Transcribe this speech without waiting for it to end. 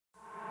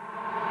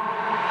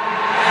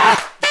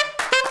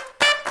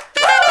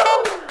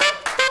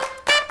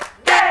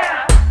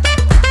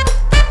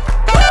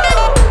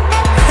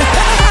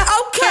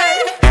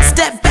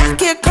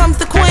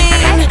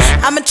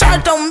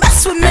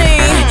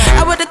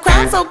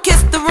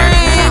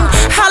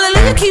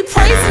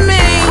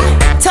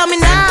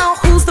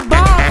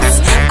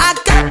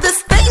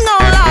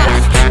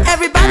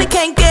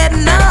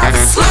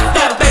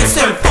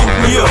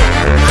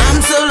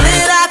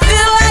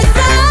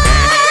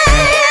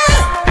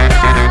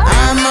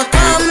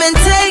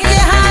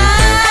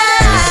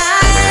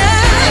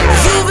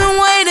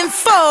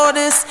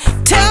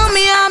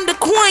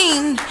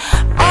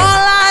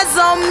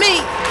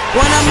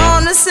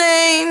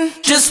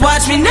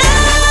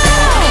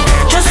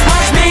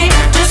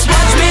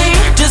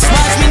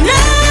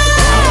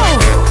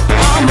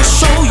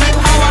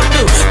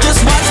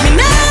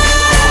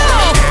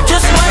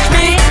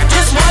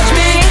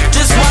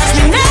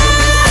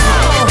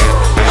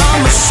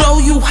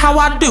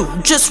do.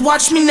 Just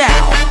watch me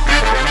now.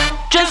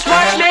 Just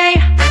watch me.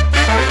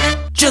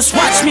 Just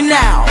watch me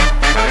now.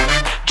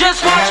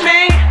 Just watch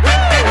me.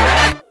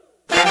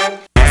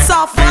 It's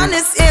all fun,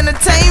 it's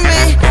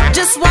entertainment.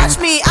 Just watch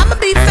me, I'ma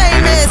be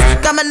famous.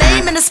 Got my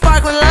name in the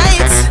sparkling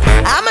lights.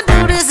 I'ma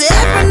do this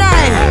every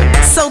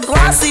night. So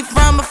glossy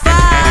from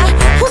afar.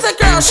 Who's that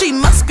girl? She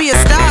must be a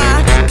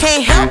star.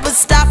 Can't help but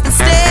stop and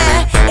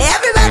stare.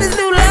 Everybody's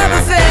new love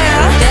affair.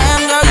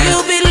 Damn girl,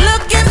 you be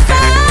looking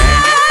fine.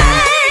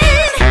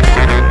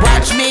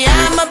 Watch me,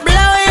 I'ma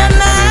blow your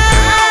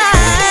mind.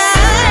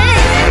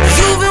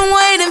 You've been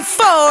waiting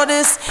for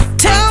this.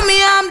 Tell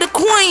me I'm the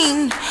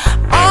queen.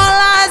 All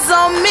eyes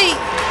on me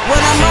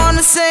when I'm on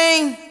the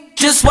scene.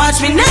 Just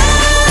watch me now.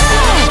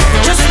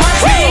 Just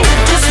watch me.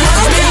 Just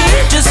watch me.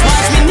 Just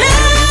watch me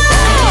now.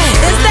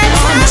 It's that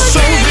time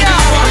again,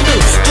 y'all.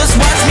 Just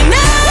watch me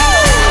now.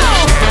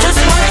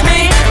 Just watch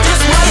me.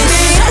 Just watch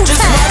me.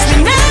 Just watch me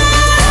now.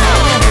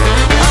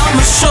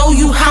 I'ma show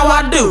you how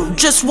I do.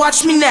 Just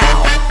watch me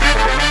now.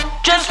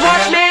 Just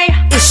watch me.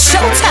 It's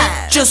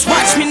showtime. Just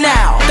watch me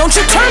now. Don't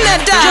you turn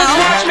that down. Just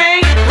watch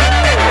me.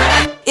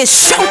 It's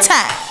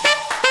showtime.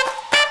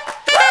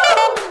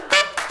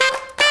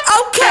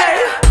 Okay.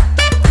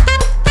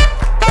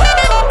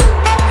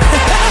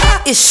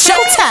 It's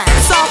showtime.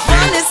 It's all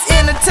fun, it's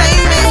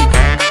entertainment.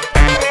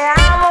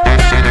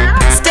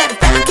 Step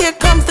back, here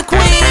comes the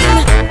queen.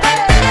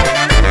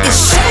 It's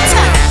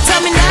showtime.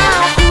 Tell me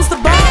now, who's the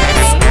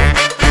boss?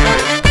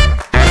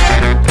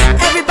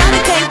 Everybody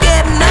can't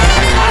get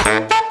enough.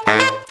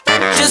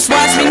 Just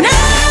watch me now.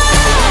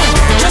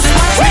 Just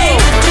watch me.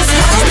 Just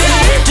watch me.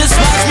 Just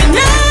watch me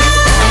now.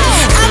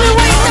 I've been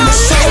waiting all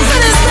night for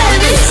this,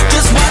 baby.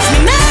 Just watch me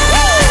now.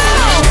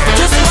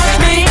 Just watch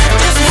me.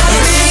 Just watch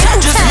me.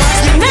 Just watch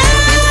me now.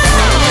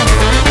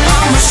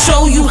 I'ma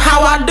show you how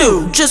I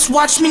do. Just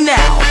watch me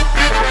now.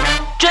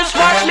 Just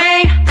watch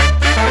me.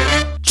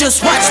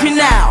 Just watch me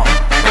now.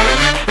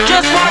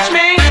 Just watch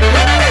me.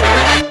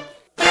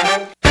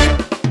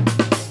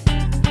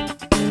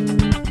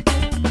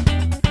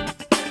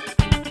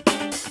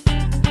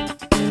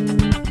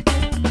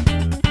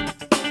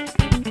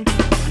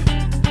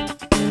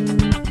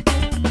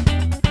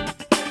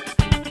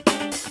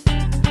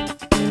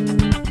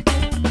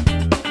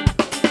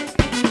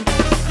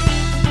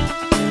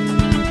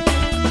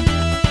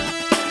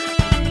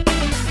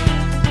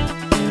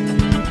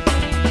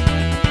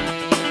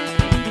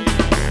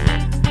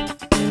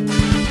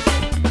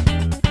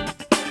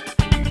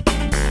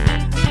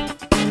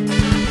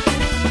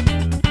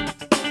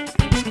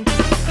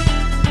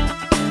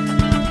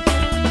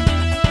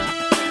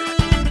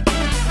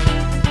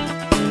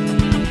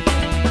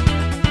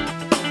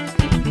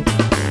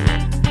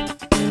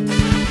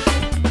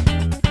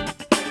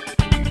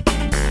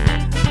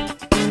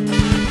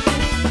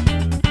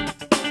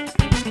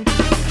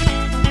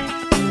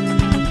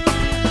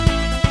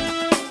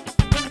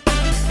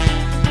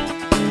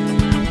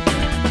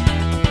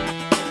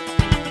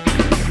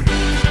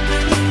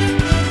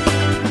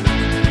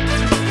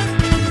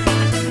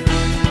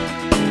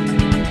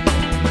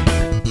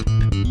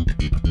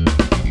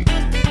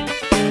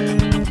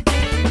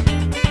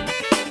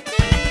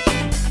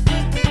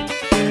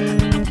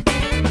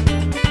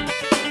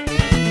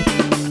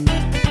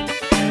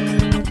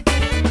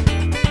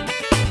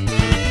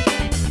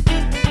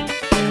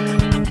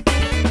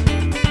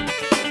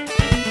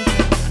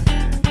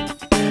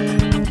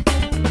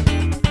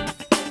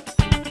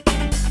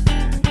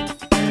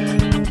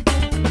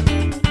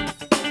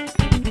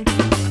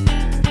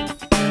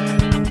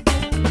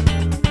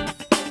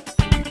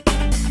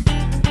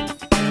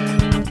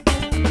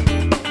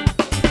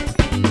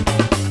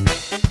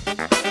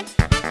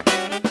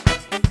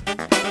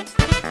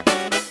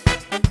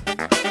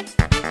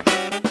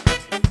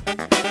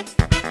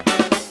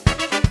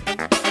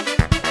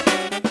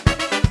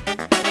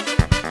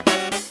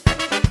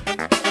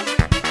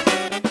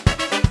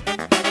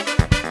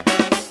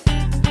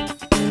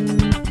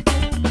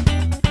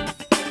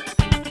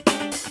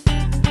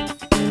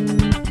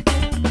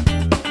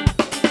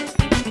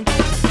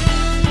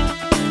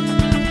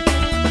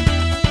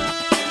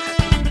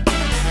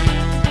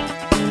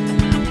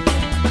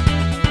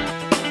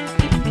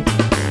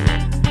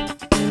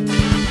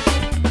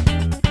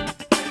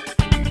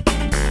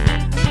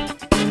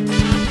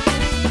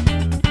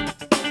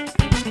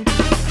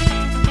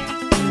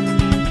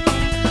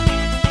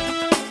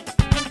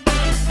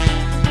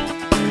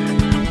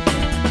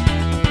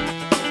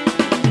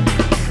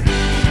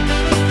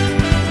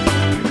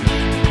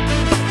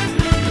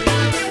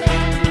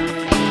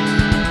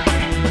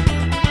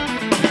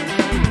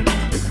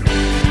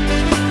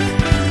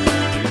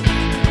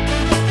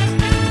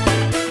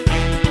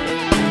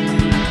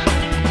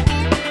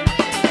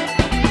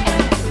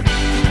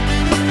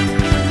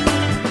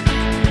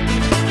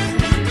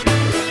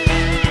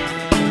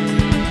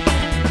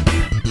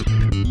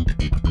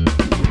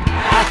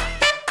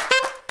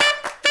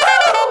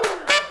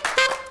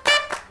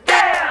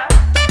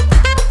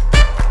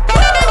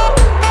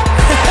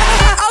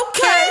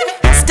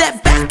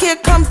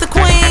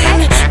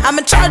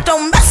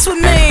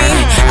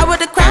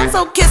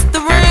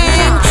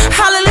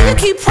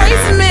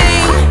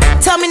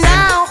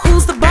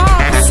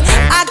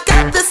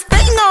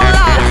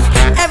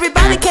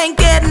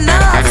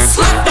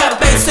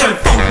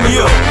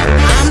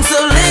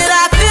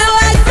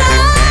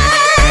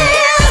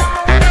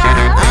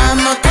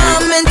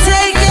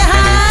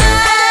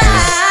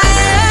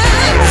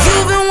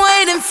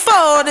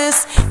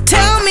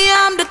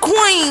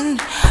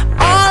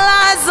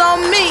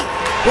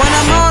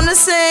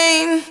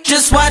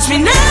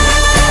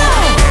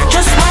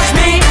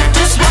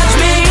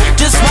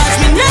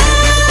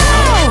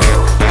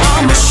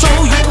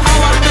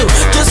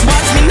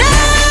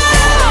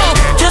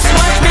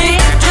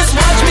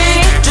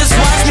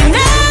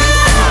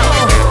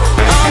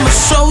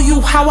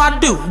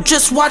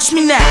 Just watch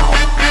me now.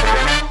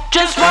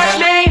 Just watch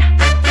me.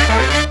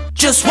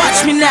 Just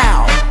watch me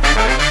now.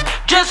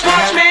 Just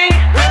watch me.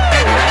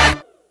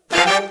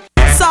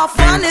 It's all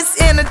fun, it's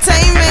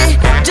entertainment.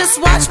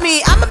 Just watch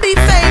me, I'ma be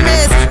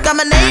famous. Got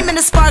my name in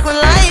the sparkling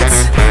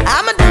lights.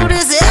 I'ma do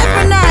this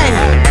every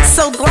night.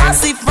 So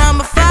glossy from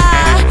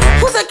afar.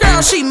 Who's that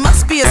girl? She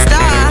must be a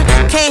star.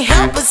 Can't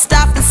help but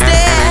stop and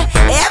stare.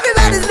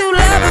 Everybody's new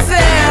love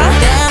affair.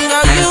 Damn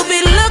girl, you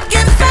be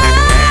looking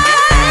fine.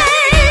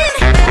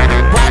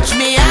 Watch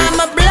me,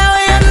 I'ma blow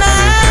your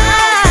mind.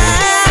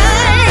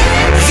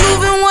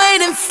 You've been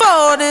waiting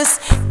for this.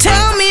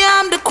 Tell me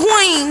I'm the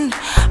queen.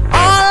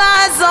 All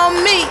eyes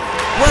on me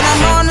when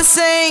I'm on the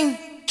scene.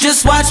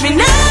 Just watch me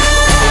now.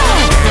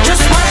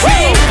 Just watch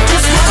me.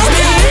 Just watch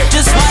me.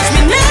 Just watch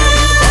me now.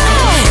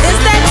 It's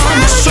that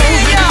time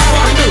again,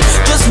 y'all.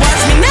 Just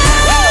watch me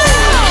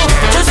now.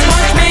 Just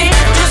watch me.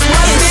 Just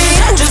watch me.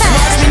 Just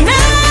watch me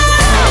now.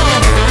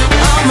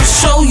 I'ma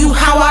show you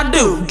how I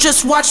do.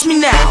 Just watch me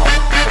now.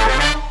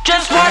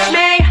 Just watch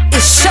me.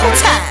 It's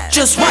showtime.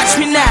 Just watch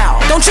me now.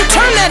 Don't you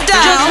turn that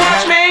down. Just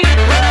watch me.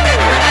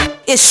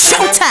 It's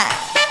showtime.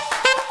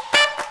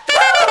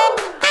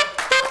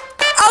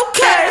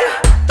 Okay.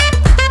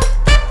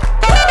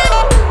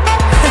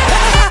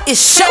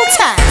 It's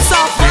showtime. It's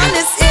all fun,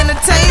 it's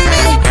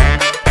entertainment.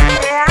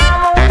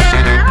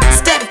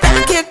 Step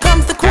back, here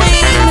comes the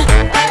queen.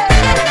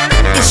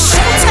 It's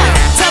showtime.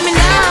 Tell me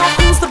now,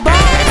 who's the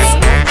boss?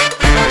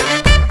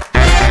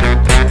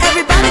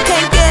 Everybody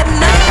can't get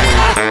enough.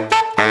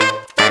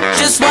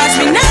 Just watch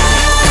me now.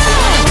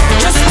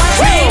 Just watch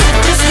me.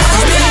 Just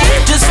watch me.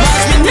 Just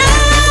watch me now.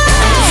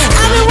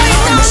 I've been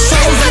waiting all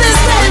night for this,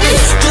 baby.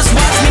 Just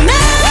watch me now.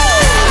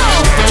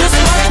 Just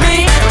watch me.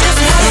 Just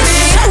watch me.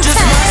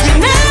 Just watch me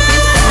now.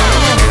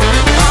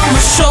 I'ma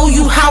show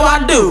you how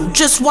I do.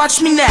 Just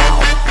watch me now.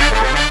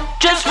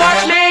 Just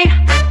watch me.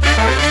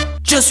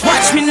 Just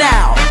watch me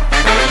now.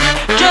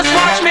 Just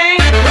watch me.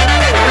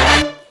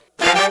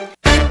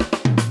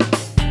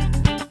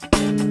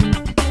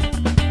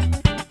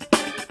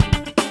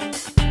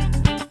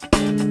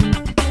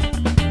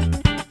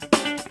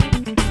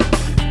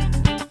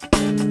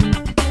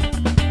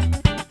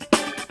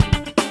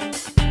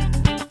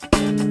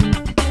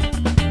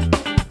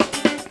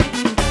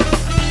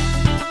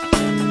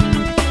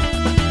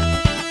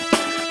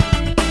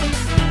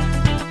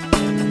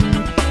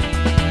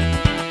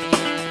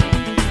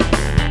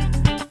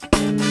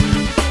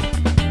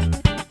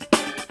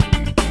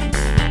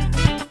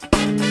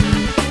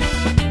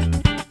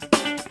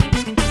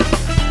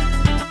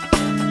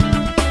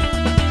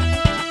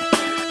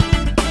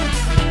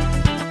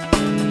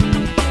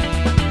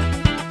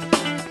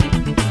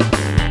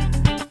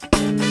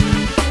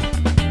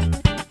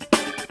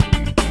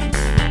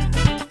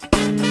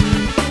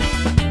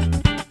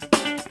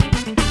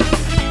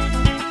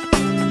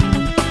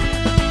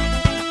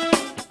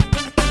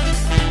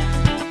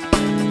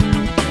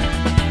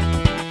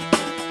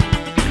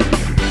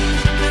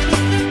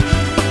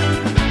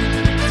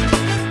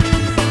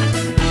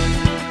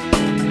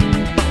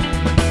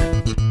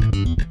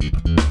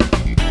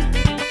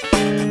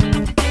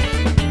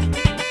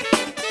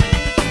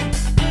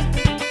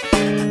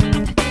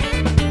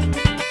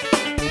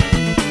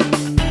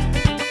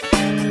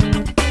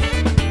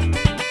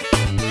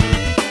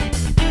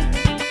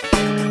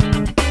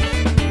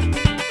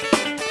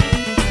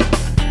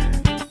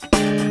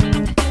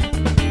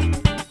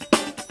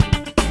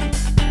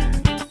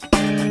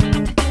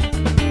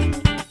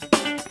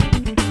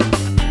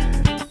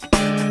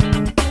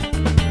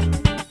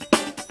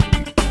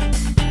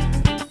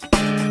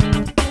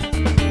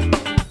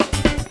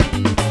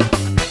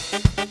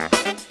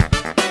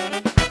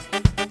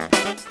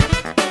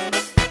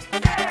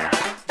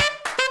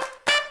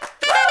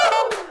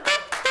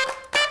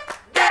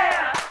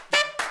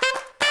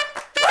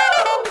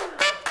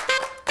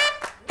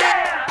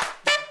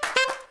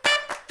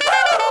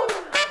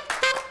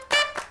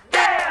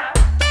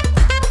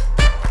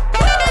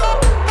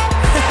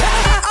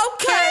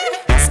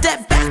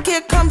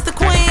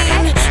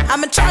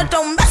 I'm in charge,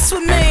 don't mess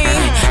with me.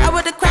 I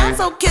wear the crown,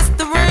 so kiss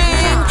the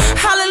ring.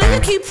 Hallelujah,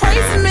 keep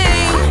praising me.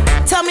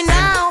 Tell me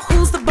now,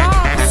 who's the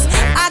boss?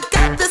 I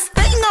got this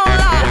thing on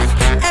lock.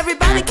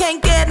 Everybody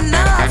can't get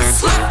enough.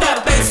 Slap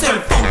that bass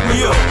and funk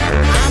me up.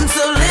 I'm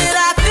so lit,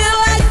 I feel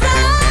like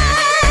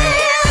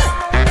fire.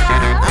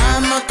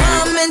 I'ma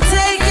come and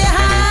take it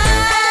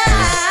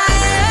high.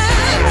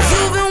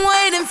 You've been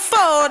waiting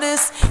for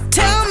this.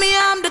 Tell me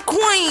I'm the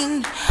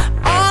queen.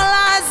 All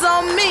eyes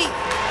on me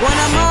when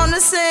I'm on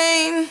the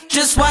scene.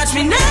 Just watch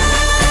me now.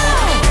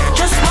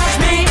 Just watch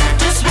me.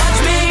 Just watch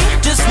me.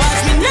 Just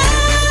watch me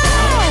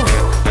now.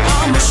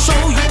 I'ma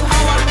show you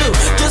how I do.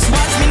 Just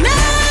watch me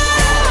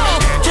now.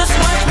 Just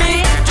watch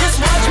me. Just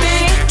watch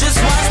me. Just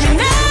watch me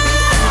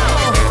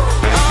now.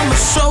 I'ma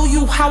show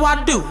you how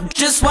I do.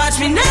 Just watch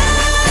me now.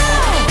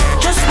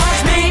 Just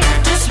watch me.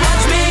 Just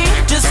watch me.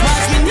 Just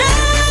watch me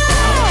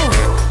now.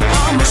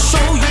 I'ma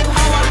show you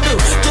how I do.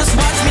 Just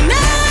watch me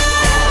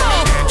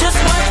now. Just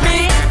watch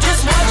me.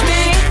 Just watch me.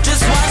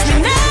 Just watch me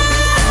now.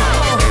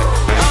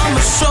 I'ma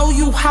show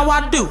you how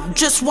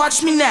Just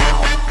watch me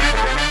now.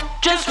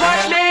 Just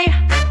watch me.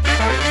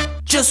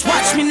 Just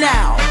watch me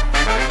now.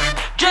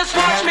 Just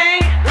watch me.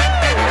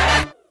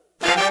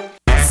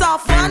 It's all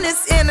fun,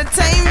 it's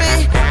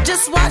entertainment.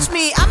 Just watch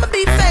me, I'ma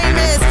be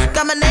famous.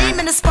 Got my name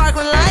in the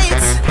sparkling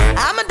lights.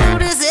 I'ma do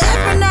this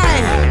every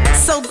night.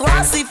 So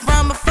glossy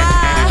from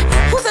afar.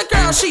 Who's that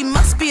girl? She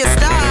must be a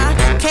star.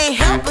 Can't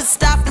help but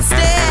stop and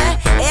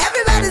stare.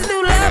 Everybody's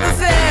new love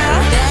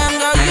affair. Damn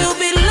girl, you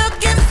be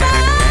looking fine.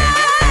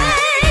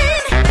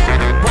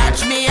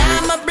 Watch me,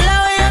 I'ma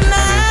blow your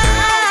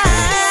mind.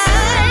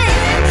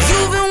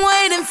 You've been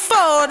waiting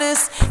for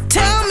this.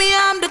 Tell me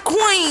I'm the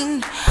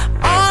queen.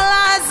 All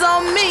eyes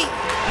on me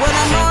when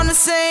I'm on the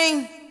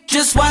scene.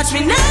 Just watch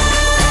me now.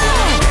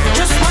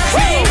 Just watch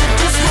me.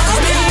 Just watch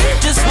me.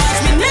 Just watch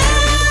me now.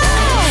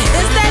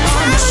 It's that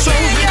time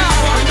again,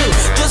 y'all.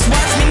 Just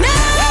watch me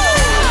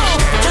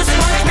now. Just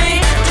watch me.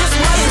 Just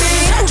watch me.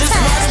 Just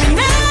watch me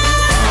now.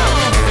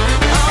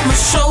 I'ma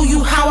show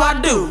you how I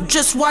do.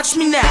 Just watch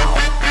me now.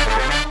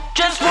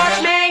 Just watch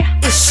me.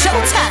 It's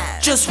showtime.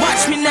 Just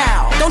watch me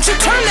now. Don't you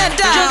turn that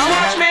down. Just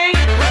watch me.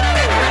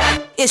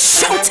 It's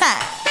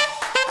showtime.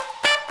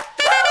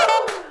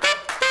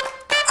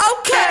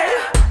 Okay.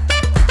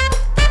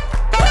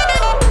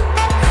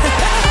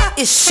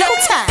 It's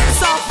showtime.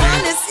 It's all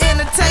fun, it's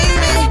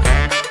entertainment.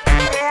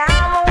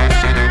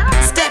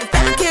 Step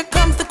back, here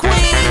comes the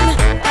queen.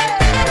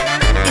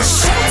 It's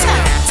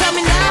showtime. Tell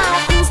me now,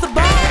 who's the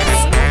boss?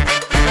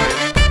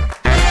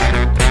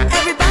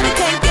 Everybody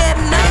can't get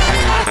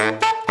enough.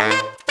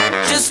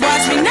 Just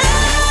watch me now.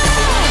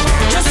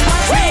 Just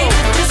watch me.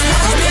 Just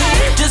watch me.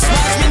 Just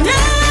watch me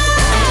now.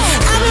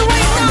 I've been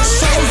waiting all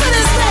night for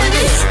this,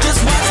 baby.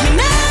 Just watch me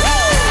now.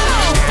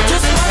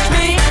 Just watch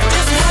me.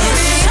 Just watch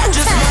me.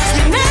 Just watch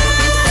me now.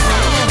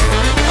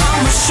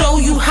 I'ma show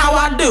you how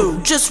I do.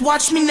 Just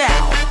watch me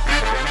now.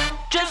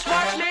 Just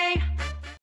watch me.